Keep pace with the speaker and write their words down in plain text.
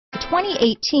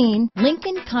2018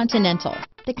 Lincoln Continental.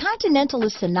 The Continental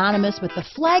is synonymous with the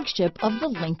flagship of the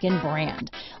Lincoln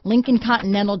brand. Lincoln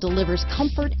Continental delivers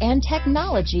comfort and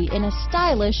technology in a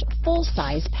stylish,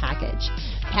 full-size package.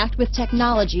 Packed with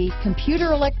technology,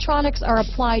 computer electronics are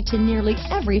applied to nearly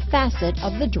every facet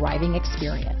of the driving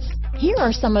experience. Here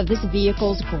are some of this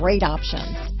vehicle's great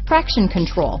options: traction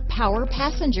control, power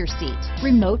passenger seat,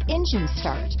 remote engine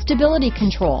start, stability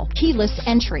control, keyless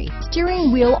entry,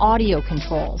 steering wheel audio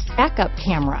controls, backup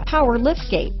camera, power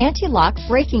liftgate, anti-lock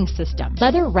braking system,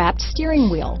 leather-wrapped steering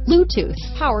wheel, Bluetooth,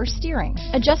 power steering,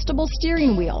 adjustable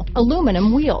steering wheel,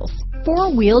 aluminum wheels,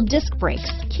 four-wheel disc brakes,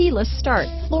 keyless start,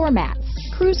 floor mats,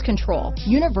 cruise control,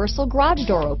 universal garage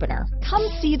door opener. Come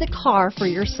see the car for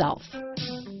yourself.